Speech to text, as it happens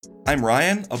I'm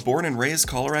Ryan, a born and raised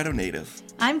Colorado native.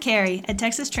 I'm Carrie, a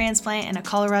Texas transplant and a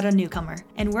Colorado newcomer,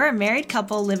 and we're a married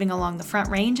couple living along the Front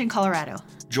Range in Colorado.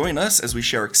 Join us as we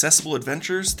share accessible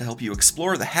adventures to help you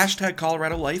explore the hashtag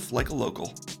Colorado life like a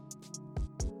local.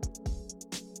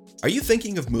 Are you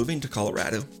thinking of moving to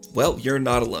Colorado? Well, you're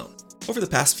not alone. Over the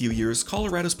past few years,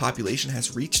 Colorado's population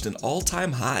has reached an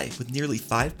all-time high with nearly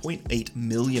 5.8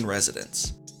 million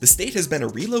residents. The state has been a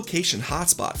relocation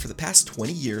hotspot for the past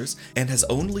 20 years and has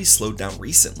only slowed down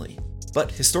recently. But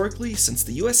historically, since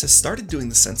the US has started doing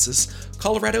the census,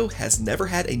 Colorado has never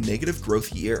had a negative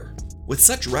growth year. With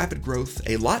such rapid growth,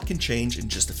 a lot can change in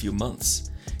just a few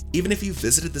months. Even if you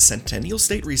visited the Centennial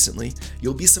State recently,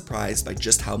 you'll be surprised by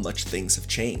just how much things have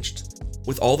changed.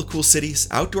 With all the cool cities,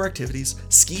 outdoor activities,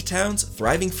 ski towns,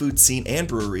 thriving food scene, and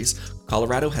breweries,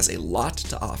 Colorado has a lot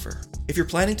to offer. If you're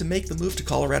planning to make the move to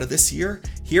Colorado this year,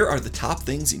 here are the top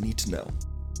things you need to know.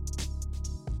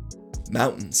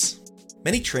 Mountains.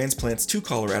 Many transplants to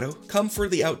Colorado come for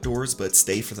the outdoors but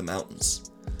stay for the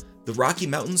mountains. The Rocky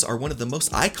Mountains are one of the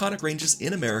most iconic ranges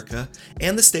in America,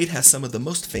 and the state has some of the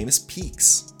most famous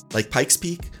peaks, like Pikes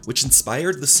Peak, which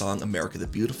inspired the song America the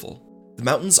Beautiful. The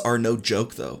mountains are no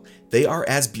joke though. They are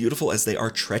as beautiful as they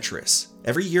are treacherous.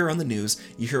 Every year on the news,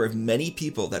 you hear of many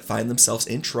people that find themselves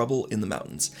in trouble in the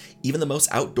mountains, even the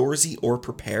most outdoorsy or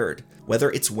prepared.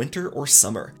 Whether it's winter or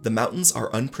summer, the mountains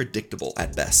are unpredictable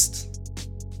at best.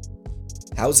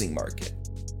 Housing market.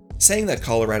 Saying that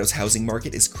Colorado's housing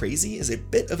market is crazy is a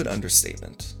bit of an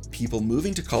understatement. People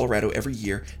moving to Colorado every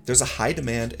year, there's a high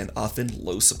demand and often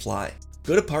low supply.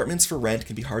 Good apartments for rent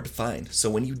can be hard to find, so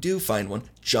when you do find one,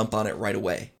 jump on it right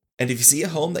away. And if you see a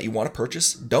home that you want to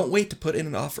purchase, don't wait to put in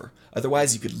an offer.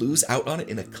 Otherwise, you could lose out on it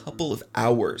in a couple of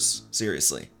hours.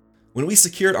 Seriously. When we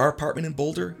secured our apartment in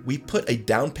Boulder, we put a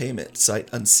down payment sight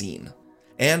unseen.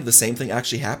 And the same thing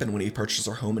actually happened when we purchased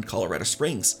our home in Colorado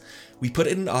Springs. We put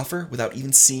in an offer without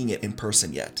even seeing it in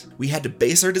person yet. We had to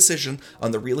base our decision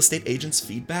on the real estate agent's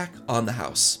feedback on the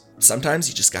house. Sometimes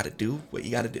you just gotta do what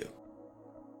you gotta do.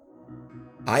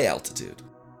 High altitude.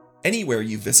 Anywhere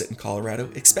you visit in Colorado,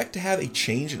 expect to have a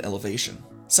change in elevation.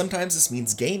 Sometimes this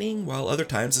means gaining, while other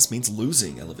times this means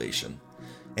losing elevation.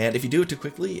 And if you do it too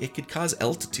quickly, it could cause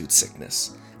altitude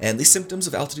sickness. And these symptoms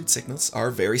of altitude sickness are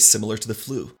very similar to the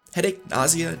flu. Headache,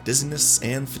 nausea, dizziness,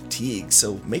 and fatigue,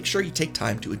 so make sure you take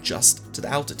time to adjust to the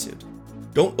altitude.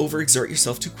 Don't overexert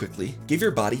yourself too quickly, give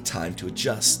your body time to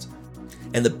adjust.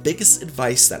 And the biggest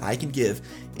advice that I can give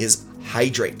is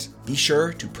hydrate. Be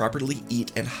sure to properly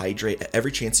eat and hydrate at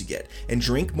every chance you get, and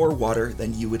drink more water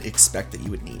than you would expect that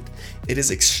you would need. It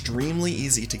is extremely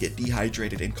easy to get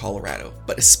dehydrated in Colorado,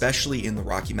 but especially in the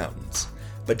Rocky Mountains.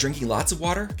 But drinking lots of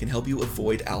water can help you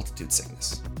avoid altitude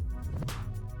sickness.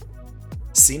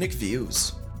 Scenic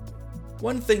views.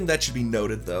 One thing that should be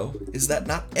noted though, is that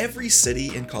not every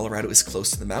city in Colorado is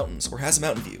close to the mountains or has a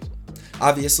mountain view.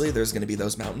 Obviously, there's going to be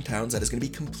those mountain towns that is going to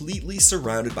be completely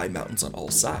surrounded by mountains on all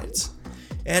sides.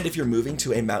 And if you're moving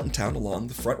to a mountain town along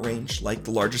the Front Range, like the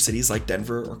larger cities like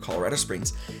Denver or Colorado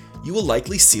Springs, you will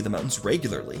likely see the mountains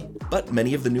regularly. But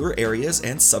many of the newer areas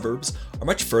and suburbs are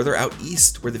much further out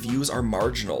east, where the views are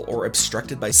marginal or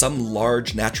obstructed by some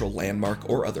large natural landmark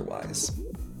or otherwise.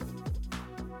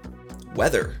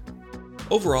 Weather.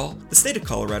 Overall, the state of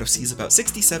Colorado sees about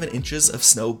 67 inches of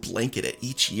snow blanketed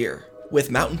each year, with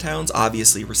mountain towns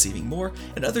obviously receiving more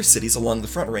and other cities along the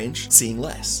Front Range seeing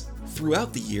less.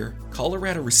 Throughout the year,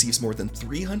 Colorado receives more than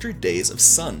 300 days of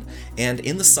sun, and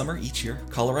in the summer each year,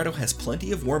 Colorado has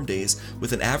plenty of warm days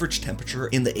with an average temperature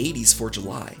in the 80s for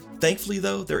July. Thankfully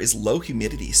though, there is low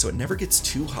humidity, so it never gets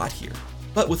too hot here.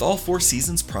 But with all four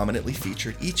seasons prominently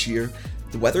featured each year,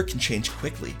 the weather can change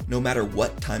quickly, no matter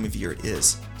what time of year it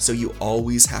is, so you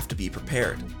always have to be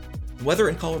prepared. The weather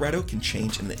in Colorado can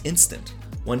change in an instant.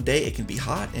 One day it can be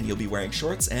hot and you'll be wearing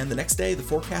shorts, and the next day the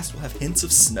forecast will have hints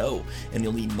of snow and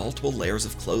you'll need multiple layers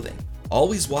of clothing.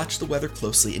 Always watch the weather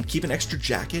closely and keep an extra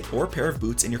jacket or pair of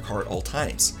boots in your car at all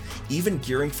times. Even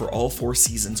gearing for all four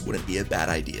seasons wouldn't be a bad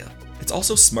idea. It's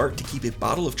also smart to keep a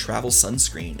bottle of travel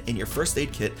sunscreen in your first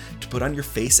aid kit to put on your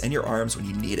face and your arms when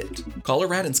you need it.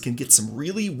 Coloradans can get some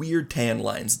really weird tan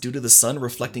lines due to the sun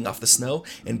reflecting off the snow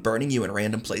and burning you in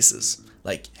random places.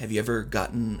 Like, have you ever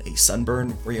gotten a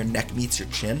sunburn where your neck meets your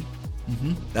chin?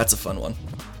 That's a fun one.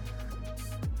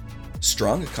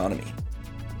 Strong economy.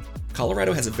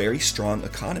 Colorado has a very strong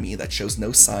economy that shows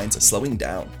no signs of slowing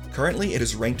down. Currently, it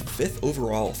is ranked 5th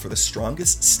overall for the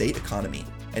strongest state economy,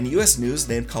 and US News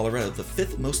named Colorado the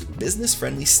 5th most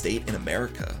business-friendly state in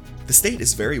America. The state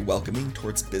is very welcoming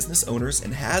towards business owners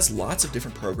and has lots of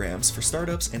different programs for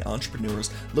startups and entrepreneurs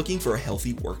looking for a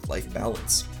healthy work-life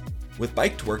balance. With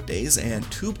bike to work days and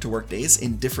tube to work days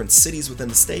in different cities within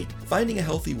the state, finding a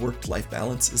healthy work-life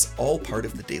balance is all part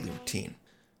of the daily routine.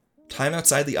 Time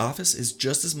outside the office is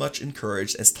just as much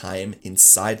encouraged as time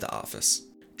inside the office.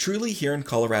 Truly, here in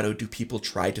Colorado, do people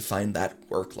try to find that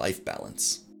work-life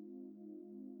balance.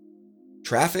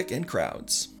 Traffic and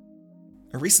crowds.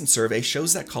 A recent survey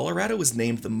shows that Colorado was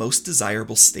named the most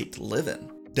desirable state to live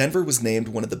in. Denver was named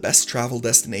one of the best travel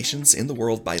destinations in the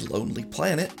world by Lonely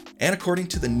Planet, and according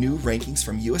to the new rankings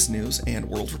from US News and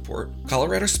World Report,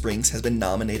 Colorado Springs has been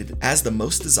nominated as the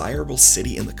most desirable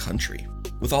city in the country.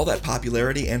 With all that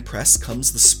popularity and press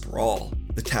comes the sprawl.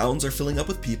 The towns are filling up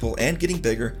with people and getting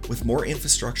bigger with more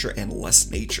infrastructure and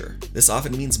less nature. This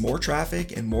often means more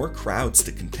traffic and more crowds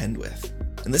to contend with.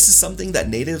 And this is something that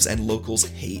natives and locals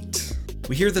hate.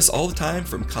 We hear this all the time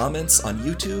from comments on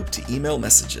YouTube to email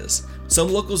messages.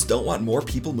 Some locals don't want more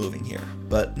people moving here,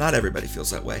 but not everybody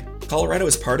feels that way. Colorado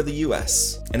is part of the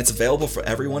US, and it's available for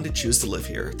everyone to choose to live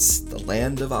here. It's the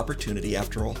land of opportunity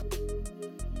after all.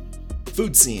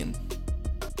 Food scene.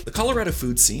 The Colorado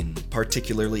food scene,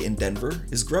 particularly in Denver,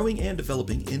 is growing and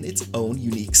developing in its own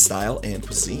unique style and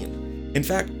cuisine. In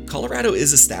fact, Colorado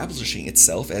is establishing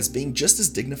itself as being just as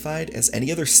dignified as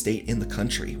any other state in the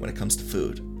country when it comes to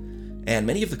food. And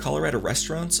many of the Colorado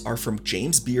restaurants are from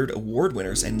James Beard Award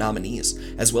winners and nominees,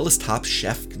 as well as top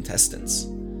chef contestants.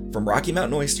 From Rocky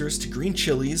Mountain oysters to green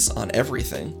chilies on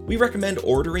everything, we recommend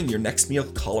ordering your next meal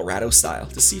Colorado style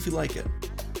to see if you like it.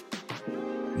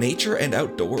 Nature and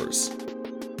outdoors.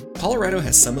 Colorado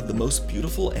has some of the most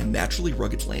beautiful and naturally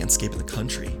rugged landscape in the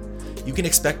country. You can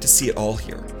expect to see it all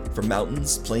here, from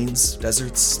mountains, plains,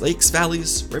 deserts, lakes,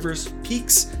 valleys, rivers,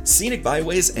 peaks, scenic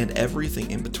byways, and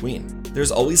everything in between. There's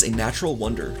always a natural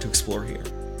wonder to explore here.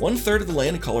 1/3 of the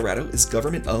land in Colorado is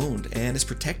government owned and is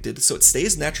protected so it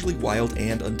stays naturally wild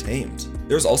and untamed.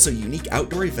 There's also unique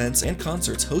outdoor events and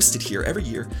concerts hosted here every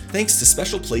year thanks to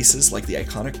special places like the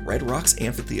iconic Red Rocks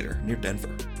Amphitheater near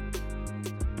Denver.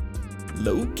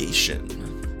 Location.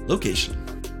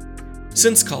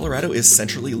 Since Colorado is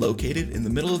centrally located in the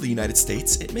middle of the United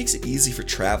States, it makes it easy for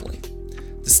traveling.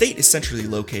 The state is centrally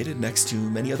located next to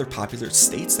many other popular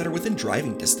states that are within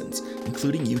driving distance,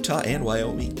 including Utah and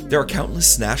Wyoming. There are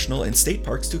countless national and state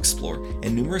parks to explore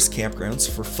and numerous campgrounds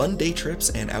for fun day trips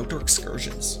and outdoor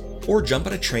excursions. Or jump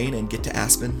on a train and get to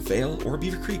Aspen, Vail, or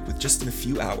Beaver Creek with just in a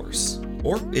few hours.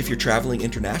 Or if you're traveling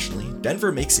internationally,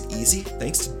 Denver makes it easy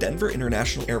thanks to Denver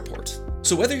International Airport.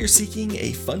 So whether you're seeking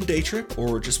a fun day trip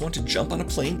or just want to jump on a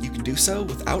plane, you can do so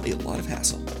without a lot of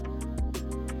hassle.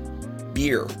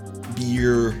 Beer.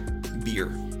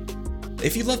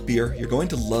 If you love beer, you're going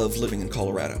to love living in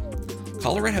Colorado.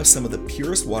 Colorado has some of the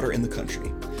purest water in the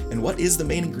country. And what is the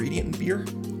main ingredient in beer?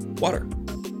 Water.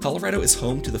 Colorado is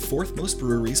home to the 4th most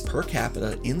breweries per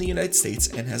capita in the United States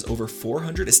and has over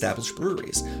 400 established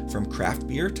breweries, from craft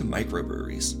beer to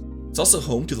microbreweries. It's also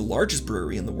home to the largest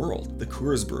brewery in the world, the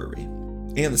Coors Brewery.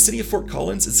 And the city of Fort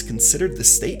Collins is considered the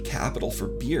state capital for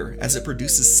beer, as it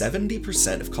produces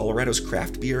 70% of Colorado's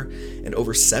craft beer and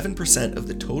over 7% of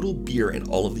the total beer in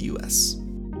all of the US.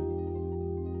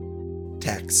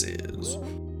 Taxes.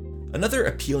 Another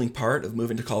appealing part of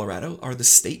moving to Colorado are the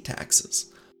state taxes.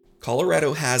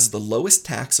 Colorado has the lowest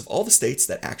tax of all the states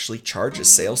that actually charges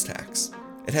sales tax.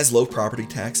 It has low property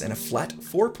tax and a flat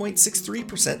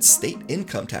 4.63% state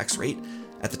income tax rate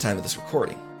at the time of this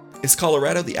recording. Is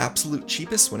Colorado the absolute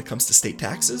cheapest when it comes to state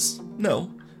taxes?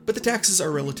 No, but the taxes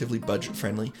are relatively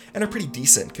budget-friendly and are pretty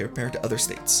decent compared to other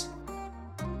states.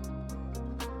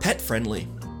 Pet-friendly.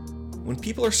 When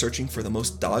people are searching for the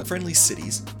most dog-friendly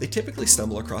cities, they typically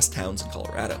stumble across towns in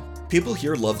Colorado. People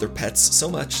here love their pets so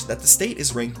much that the state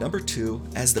is ranked number 2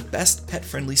 as the best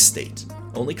pet-friendly state,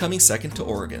 only coming second to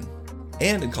Oregon.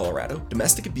 And in Colorado,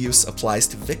 domestic abuse applies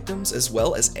to victims as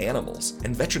well as animals,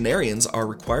 and veterinarians are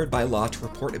required by law to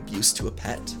report abuse to a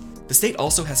pet. The state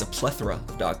also has a plethora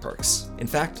of dog parks. In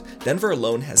fact, Denver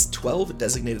alone has 12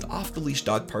 designated off-the-leash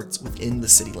dog parks within the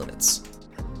city limits.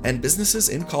 And businesses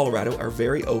in Colorado are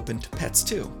very open to pets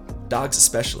too, dogs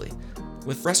especially,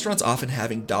 with restaurants often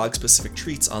having dog-specific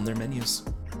treats on their menus.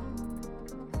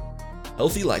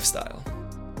 Healthy lifestyle.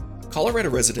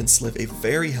 Colorado residents live a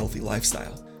very healthy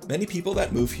lifestyle. Many people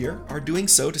that move here are doing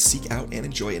so to seek out and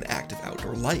enjoy an active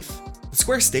outdoor life. The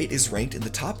Square State is ranked in the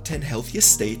top 10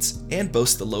 healthiest states and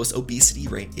boasts the lowest obesity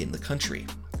rate in the country.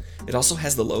 It also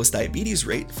has the lowest diabetes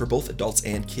rate for both adults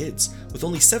and kids, with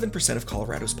only 7% of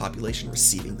Colorado's population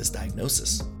receiving this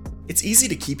diagnosis. It's easy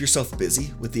to keep yourself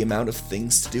busy with the amount of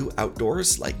things to do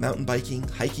outdoors like mountain biking,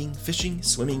 hiking, fishing,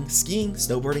 swimming, skiing,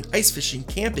 snowboarding, ice fishing,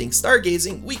 camping,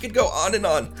 stargazing. We could go on and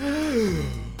on.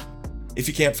 If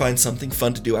you can't find something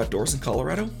fun to do outdoors in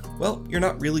Colorado, well, you're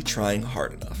not really trying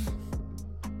hard enough.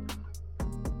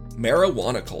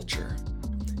 Marijuana culture.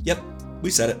 Yep, we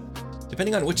said it.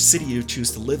 Depending on which city you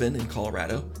choose to live in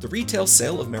Colorado, the retail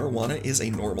sale of marijuana is a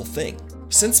normal thing.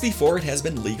 Since before it has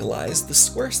been legalized, the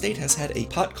Square State has had a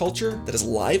pot culture that is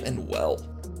alive and well.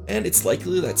 And it's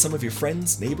likely that some of your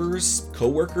friends, neighbors,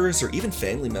 co-workers, or even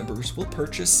family members will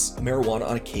purchase marijuana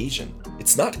on occasion.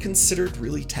 It's not considered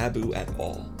really taboo at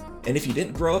all. And if you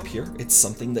didn't grow up here, it's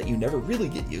something that you never really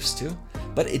get used to,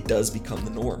 but it does become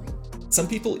the norm. Some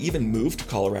people even move to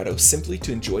Colorado simply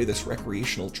to enjoy this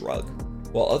recreational drug,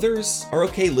 while others are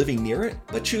okay living near it,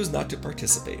 but choose not to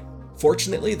participate.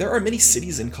 Fortunately, there are many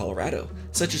cities in Colorado,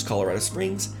 such as Colorado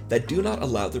Springs, that do not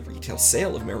allow the retail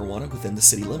sale of marijuana within the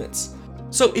city limits.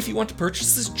 So if you want to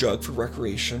purchase this drug for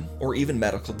recreation, or even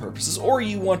medical purposes, or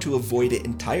you want to avoid it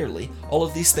entirely, all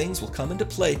of these things will come into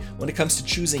play when it comes to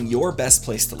choosing your best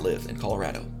place to live in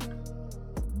Colorado.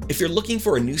 If you're looking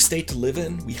for a new state to live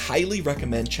in, we highly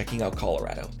recommend checking out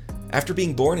Colorado. After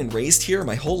being born and raised here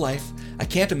my whole life, I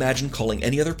can't imagine calling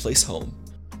any other place home.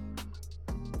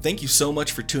 Thank you so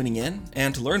much for tuning in,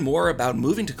 and to learn more about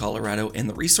moving to Colorado and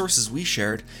the resources we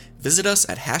shared, visit us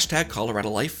at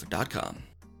 #ColoradoLife.com.